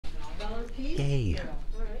Annalee.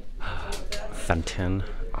 Fenton.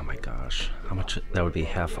 Oh my gosh. How much? That would be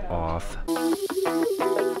half off. Well,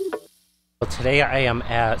 today I am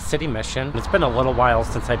at City Mission. It's been a little while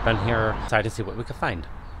since I've been here. Decided to see what we could find.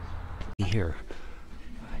 Here.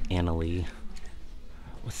 Annalee.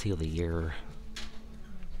 Let's see the year.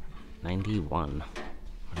 91.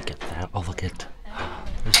 I'm gonna get that. Oh, look at.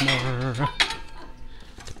 There's more.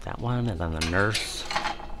 Get that one, and then the nurse.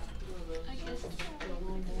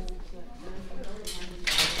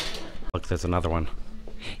 Look, there's another one.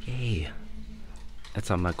 Yay.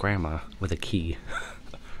 That's on my grandma with a key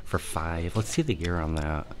for $5. Let's see the year on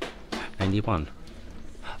that. 91.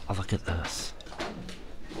 Oh, look at this.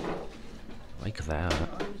 Like that.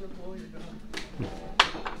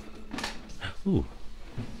 Ooh.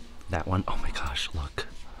 That one. Oh my gosh, look.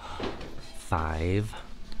 $5.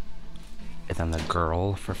 And then the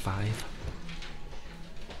girl for $5.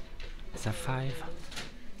 Is that $5?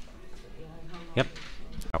 Yep.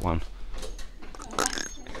 That one.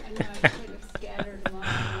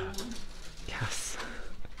 Yes.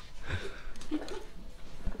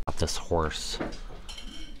 This horse.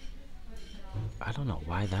 I don't know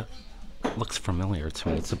why that looks familiar to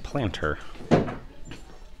me. It's a planter.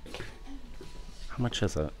 How much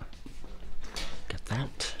is it? Get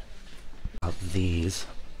that. These.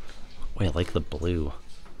 Wait, I like the blue.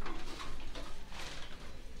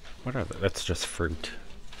 What are they? That's just fruit.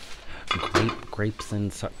 Grapes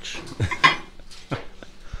and such.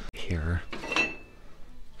 Here.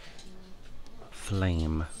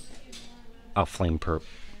 Flame. Oh, flame proof.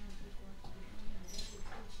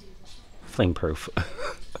 Flame proof. I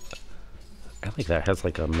like that. It has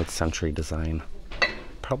like a mid-century design.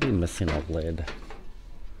 Probably missing a lid.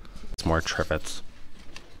 It's more trivets.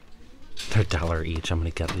 They're $1 each. I'm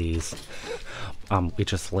gonna get these. We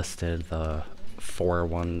just listed the four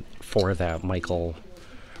that Michael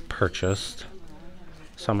purchased,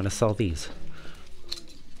 so I'm gonna sell these.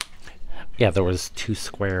 Yeah, there was 2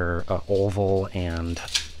 square, oval, and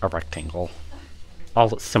a rectangle.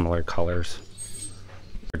 All similar colors.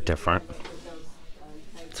 They're different.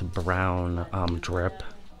 It's a brown drip.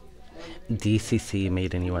 DCC,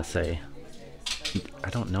 made in USA. I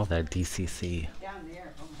don't know that DCC.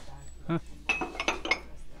 Huh.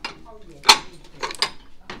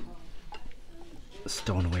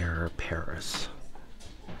 Stoneware Paris.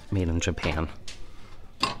 Made in Japan.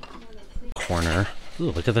 Corner.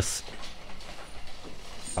 Ooh, look at this.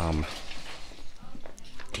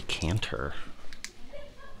 Decanter.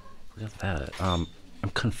 Look at that. I'm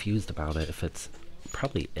confused about it. If it's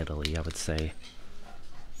probably Italy, I would say.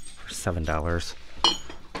 For $7.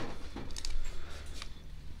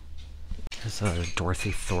 There's a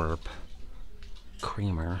Dorothy Thorpe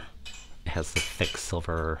creamer. It has the thick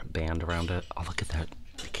silver band around it. Oh, look at that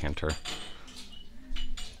decanter.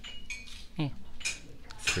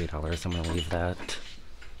 $3. I'm gonna leave that.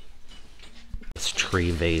 This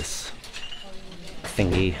tree vase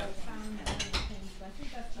thingy.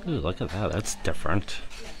 Ooh, look at that. That's different.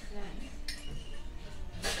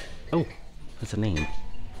 Oh, that's a name.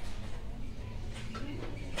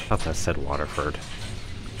 I thought that said Waterford.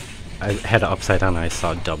 I had it upside down and I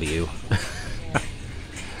saw W. I'm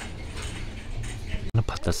gonna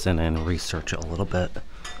put this in and research it a little bit.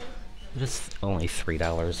 It is only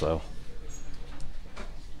 $3 though.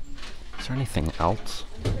 Is there anything else?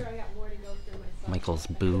 Michael's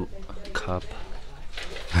boot cup.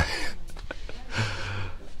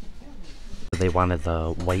 They wanted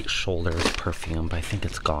the White Shoulders perfume, but I think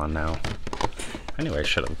it's gone now. Anyway, I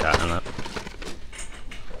should have gotten it.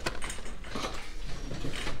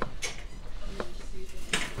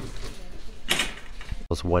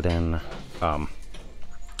 Those wooden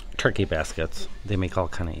turkey baskets. They make all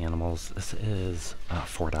kind of animals. This is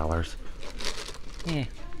 $4. Eh.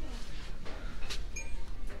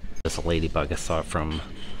 This ladybug, I saw it from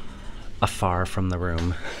afar from the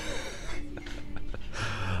room.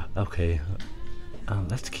 Okay.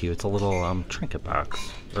 That's cute. It's a little trinket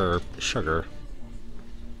box. Or sugar.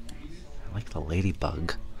 I like the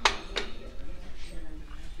ladybug.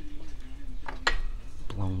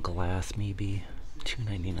 Blown glass, maybe.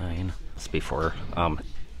 $2.99. It's before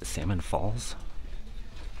Salmon Falls,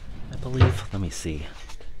 I believe. Let me see.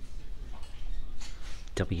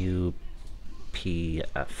 WPF.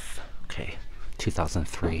 Okay.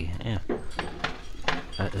 2003. Yeah.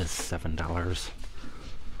 That is $7.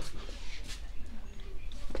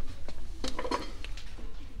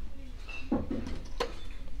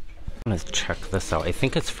 I'm gonna check this out. I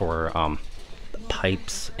think it's for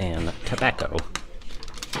pipes and tobacco.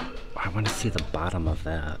 I want to see the bottom of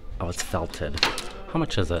that. Oh, it's felted. How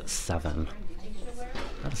much is it? $7.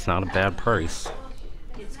 That's not a bad price.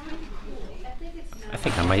 I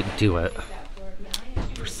think I might do it.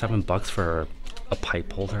 For $7 for a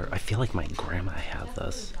pipe holder? I feel like my grandma had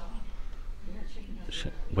this.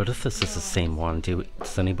 What if this is the same one?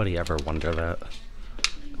 Does anybody ever wonder that?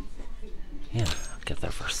 Yeah, I'll get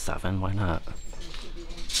that for $7. Why not?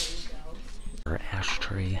 Or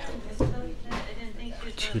ashtray.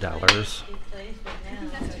 $2.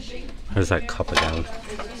 There's that cup again.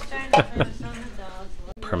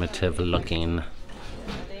 Primitive looking.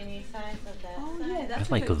 I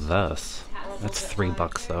like this. That's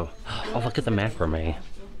 $3 though. Oh, look at the macrame.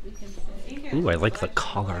 Ooh, I like the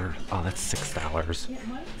color. Oh, that's $6.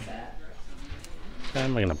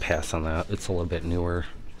 I'm gonna pass on that. It's a little bit newer.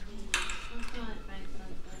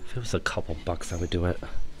 If it was a couple bucks, I would do it. I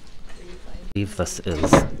believe this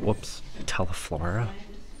is, whoops, Teleflora.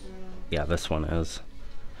 Yeah, this one is.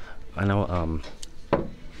 I know,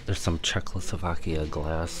 there's some Czechoslovakia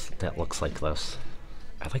glass that looks like this.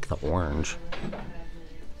 I like the orange.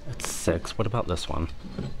 It's $6. What about this one?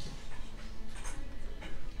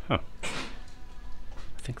 Huh.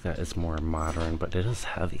 I think that is more modern, but it is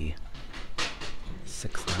heavy.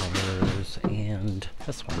 $6. And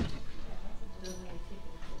this one.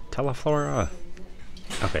 Teleflora.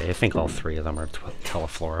 Okay, I think all three of them are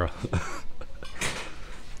Teleflora.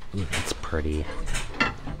 Ooh, that's pretty.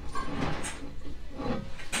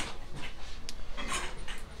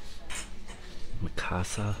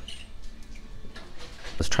 Mikasa.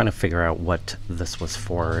 I was trying to figure out what this was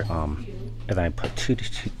for, and I put two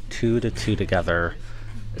to two together.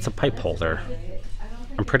 It's a pipe holder.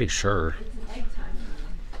 I'm pretty sure.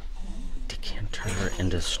 Decanter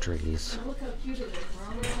Industries.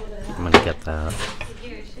 I'm gonna get that.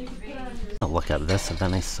 I'll look at this, and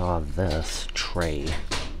then I saw this tray.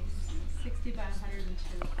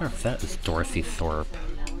 I wonder if that is Dorothy Thorpe.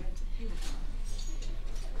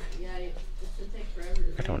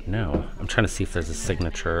 I don't know. I'm trying to see if there's a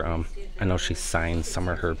signature. I know she signed some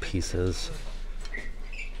of her pieces.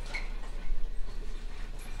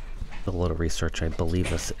 A little research. I believe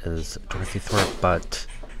this is Dorothy Thorpe, but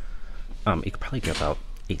you could probably get about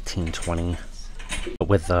 18, 20.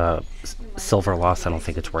 With the silver loss, I don't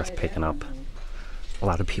think it's worth picking up. A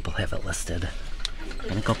lot of people have it listed. I'm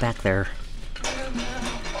gonna go back there.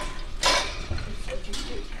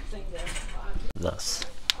 This.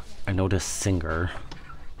 I noticed Singer.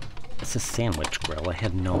 It's a sandwich grill. I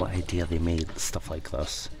had no idea they made stuff like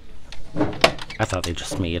this. I thought they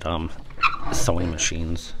just made sewing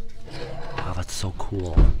machines. Wow, that's so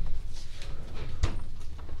cool.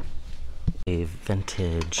 A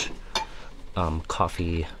vintage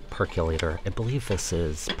coffee percolator. I believe this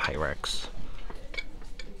is Pyrex.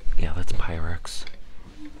 Yeah, that's Pyrex.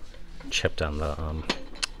 Chipped on the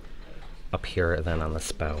up here and then on the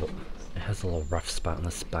spout. It has a little rough spot in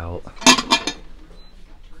the spout.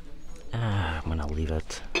 I'm gonna leave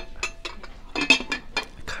it. I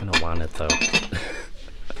kind of want it though.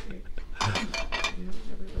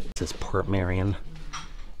 This is Port Marion.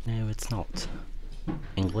 No, it's not.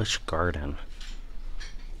 English Garden.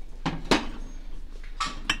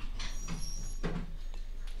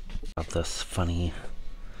 About this funny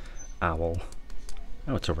owl.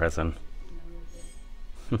 Oh, it's a resin.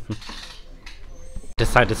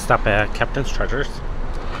 Decided to stop at Captain's Treasures.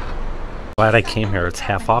 Glad I came here. It's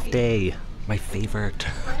half off day. My favorite.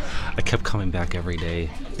 I kept coming back every day.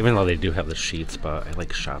 Even though they do have the sheets, but I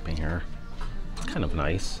like shopping here. It's kind of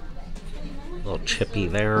nice. A little chippy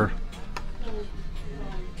there.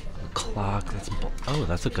 A clock. Oh,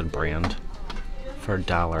 that's a good brand. For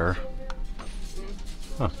 $1.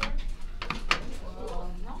 Huh.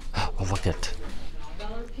 Oh, look it.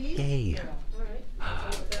 Yay.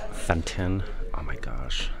 Fenton. Oh my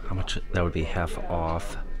gosh. How much? That would be half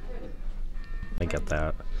off. I get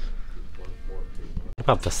that. What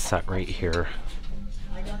about the set right here?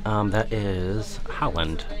 That is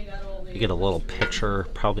Holland. You get a little pitcher,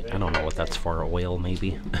 probably. I don't know what that's for. Oil,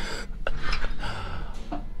 maybe.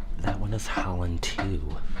 That one is Holland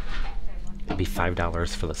too. It'd be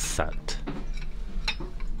 $5 for the set.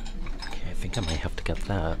 Okay, I think I might have to get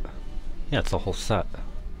that. Yeah, it's a whole set.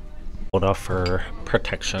 Soda for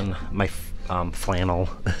protection. My flannel.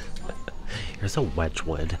 Here's a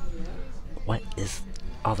Wedgwood. What is...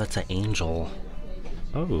 Oh, that's an angel.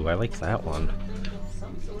 Oh, I like that one.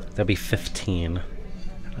 That'd be 15. I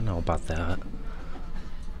don't know about that.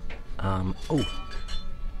 Oh.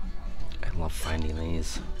 I love finding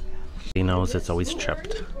these. He knows it's always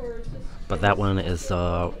chipped. But that one is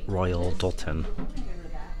Royal Doulton.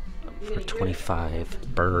 For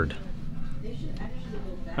 25. Bird.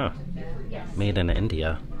 Huh. Made in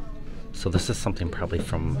India. So this is something probably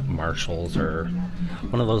from Marshall's or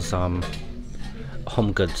one of those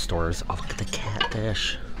home goods stores. Oh, look at the cat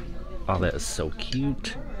dish. Oh, that is so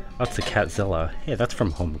cute. Oh, it's a Catzilla. Hey, that's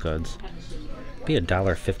from Home Goods. It'd be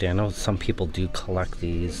 $1.50. I know some people do collect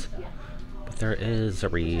these, but there is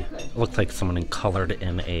it looks like someone colored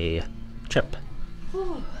in a chip.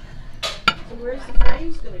 So where's the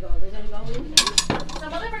frames gonna go? They're gonna go in here?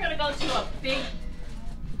 Some of them are gonna go to a big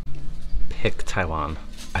Pick Taiwan.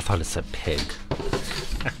 I thought it said pig.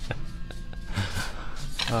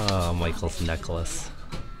 Oh, Michael's necklace.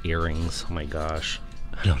 Earrings. Oh my gosh.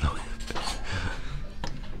 I don't know.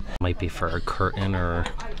 Might be for a curtain or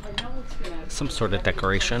some sort of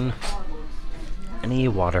decoration. Any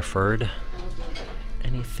Waterford?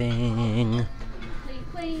 Anything?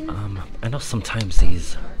 I know sometimes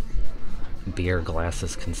these beer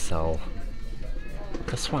glasses can sell.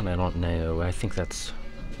 This one I don't know. I think this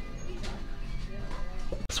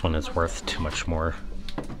one is worth too much more.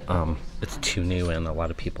 It's too new and a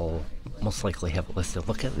lot of people most likely have it listed.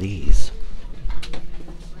 Look at these.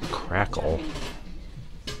 Crackle.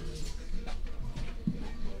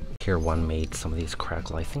 Here one made some of these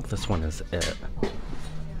crackle. I think this one is it.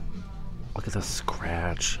 Look at the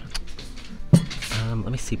scratch.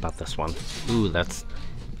 Let me see about this one. Ooh, that's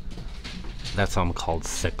called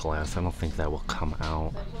sick glass. I don't think that will come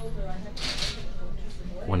out.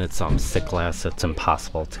 When it's sick glass, it's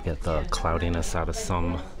impossible to get the cloudiness out of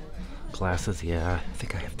some glasses. Yeah, I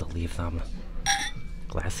think I have to leave them.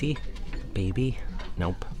 Glassy? Baby?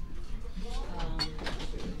 Nope.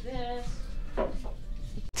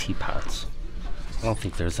 Teapots. I don't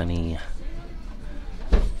think there's any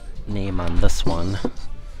name on this one.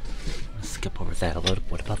 Let's skip over that a little.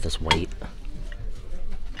 What about this white?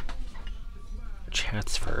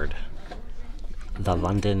 Chatsford. The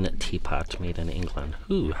London teapot made in England.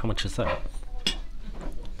 Ooh, how much is that?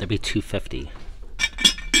 That'd be $2.50.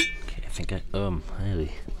 Okay, I think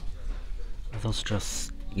hey. Are those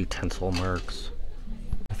just utensil marks?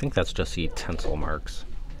 I think that's just utensil marks.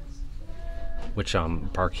 Which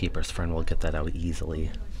barkeeper's friend will get that out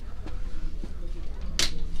easily.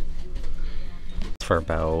 It's for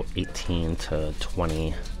about 18 to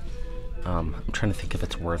 20. I'm trying to think if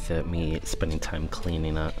it's worth it, me spending time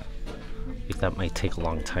cleaning it. That might take a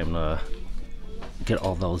long time to get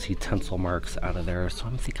all those utensil marks out of there, so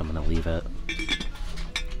I think I'm gonna leave it.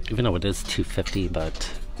 Even though it is $2.50,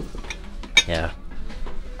 but yeah.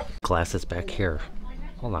 Glasses back here.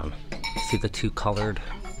 Hold on. See the two colored?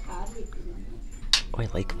 Oh, I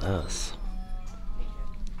like this.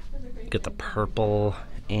 Get the purple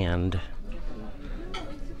and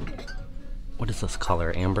what is this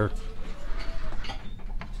color? Amber?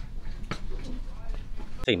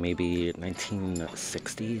 Say maybe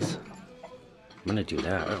 1960s. I'm gonna do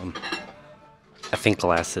that. I think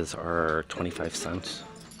glasses are 25 cents.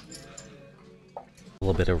 A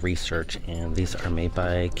little bit of research, and these are made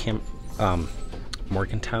by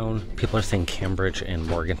Morgantown. People are saying Cambridge and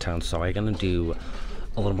Morgantown, so I'm gonna do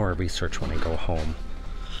a little more research when I go home.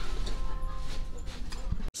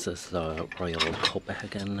 This is the Royal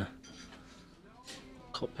Copenhagen.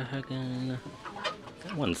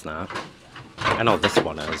 That one's not. I know this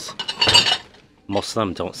one is. Most of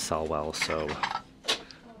them don't sell well, so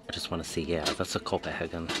I just want to see. Yeah, that's a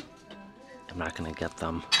Copenhagen. I'm not gonna get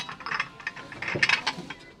them.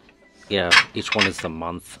 Yeah, each one is the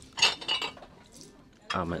month.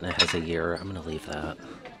 And it has a year. I'm gonna leave that.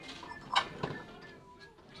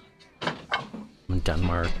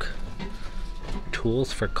 Denmark.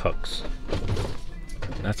 Tools for cooks.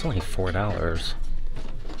 That's only $4.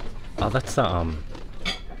 Oh, that's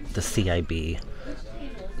the CIB.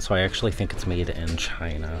 So I actually think it's made in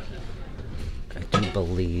China. I do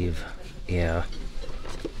believe, yeah.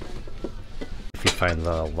 If you find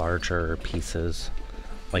the larger pieces,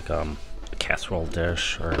 like a casserole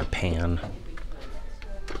dish or a pan.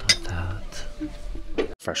 About that.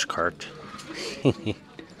 Fresh cart.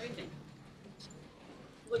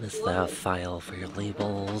 What is that? File for your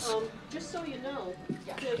labels. Just so you know.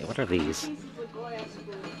 Okay, what are these?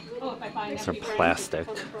 These are plastic.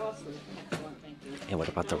 And what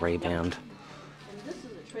about the Ray-Ban?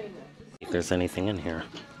 If there's anything in here.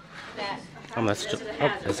 That's just,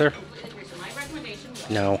 is there?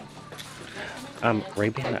 No.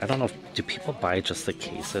 Ray-Ban, I don't know, do people buy just the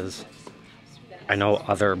cases? I know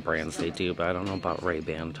other brands they do, but I don't know about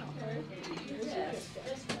Ray-Ban.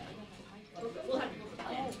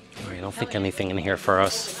 I don't think anything in here for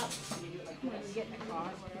us.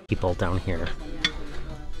 People down here.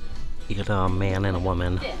 You get a man and a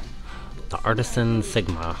woman. The Artisan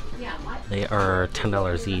Sigma. They are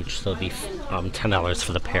 $10 each, so it'll be $10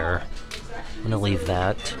 for the pair. I'm gonna leave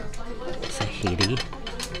that. It's a Haiti.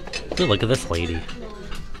 Ooh, look at this lady.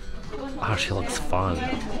 Oh, she looks fun.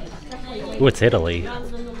 Ooh, it's Italy.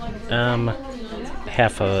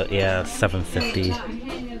 Half a, yeah, $7.50.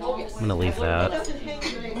 I'm gonna leave that.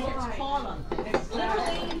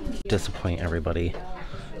 Disappoint everybody.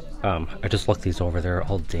 I just looked these over, they're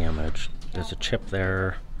all damaged. There's a chip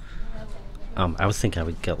there. I was thinking I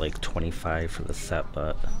would get like 25 for the set,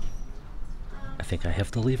 but I think I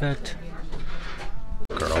have to leave it.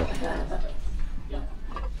 Girl.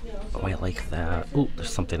 Oh, I like that. Ooh,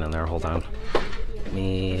 there's something in there, hold on.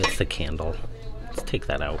 It's the candle. Let's take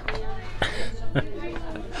that out.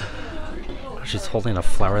 She's holding a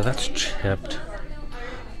flower that's chipped.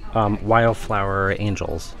 Wildflower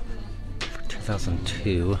Angels for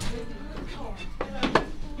 2002.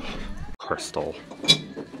 Crystal.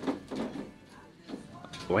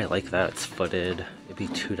 Oh, I like that. It's footed. It'd be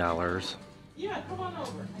 $2. Yeah, come on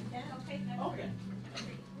over. Okay.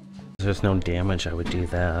 If there's no damage, I would do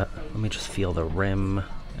that. Let me just feel the rim.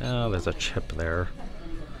 Oh, there's a chip there.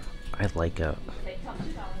 I like it.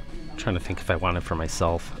 I'm trying to think if I want it for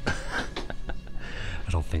myself. I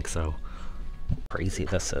don't think so. Crazy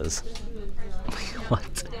this is.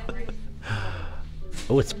 What?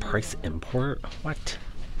 Oh, it's price import? What?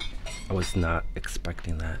 I was not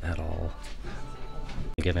expecting that at all.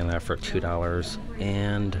 I'm getting that for $2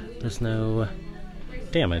 and there's no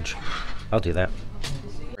damage. I'll do that.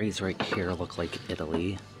 Rays right here look like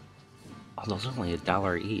Italy. Oh, those are only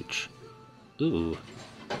 $1 each. Ooh.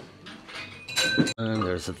 And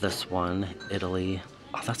there's this one, Italy.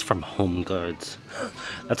 Oh, that's from Home Goods.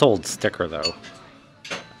 That's an old sticker though.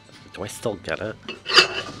 Do I still get it?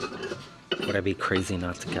 Would I be crazy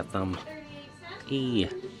not to get them?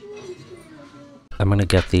 I'm gonna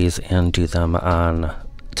get these and do them on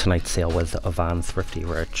tonight's sale with Yvonne Thrifty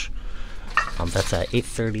Rich. That's at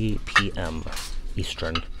 8:30 p.m.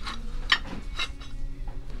 Eastern.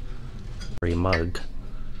 Free mug.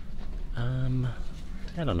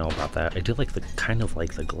 I don't know about that. I do like the kind of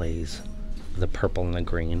like the glaze, the purple and the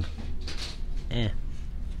green. A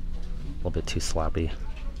little bit too sloppy.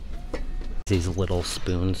 These little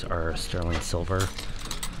spoons are sterling silver.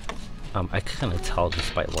 I can kind of tell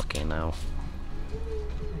just by looking now.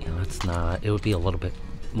 You know, it's not. It would be a little bit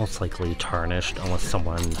most likely tarnished unless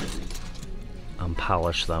someone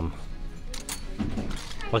polished them.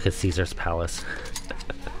 Look at Caesar's Palace.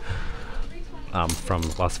 From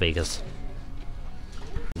Las Vegas.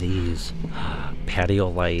 These patio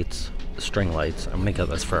lights, string lights. I'm gonna get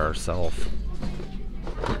this for ourselves.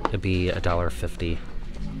 It'd be $1.50.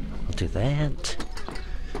 I'll do that.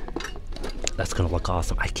 That's gonna look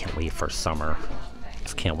awesome. I can't wait for summer.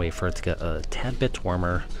 Just can't wait for it to get a tad bit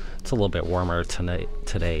warmer. It's a little bit warmer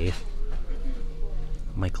today.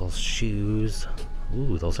 Michael's shoes.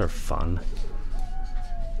 Ooh, those are fun.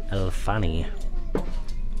 Funny.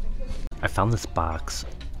 I found this box,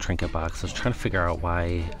 trinket box. I was trying to figure out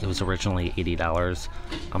why it was originally $80.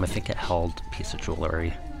 I think it held a piece of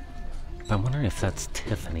jewelry. But I'm wondering if that's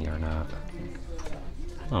Tiffany or not.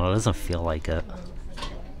 I don't know, it doesn't feel like it.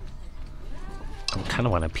 I kind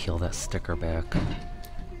of want to peel that sticker back.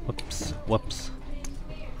 Whoops, whoops.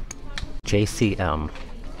 JCM.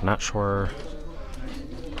 Not sure.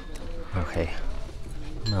 Okay,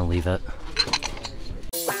 I'm gonna leave it.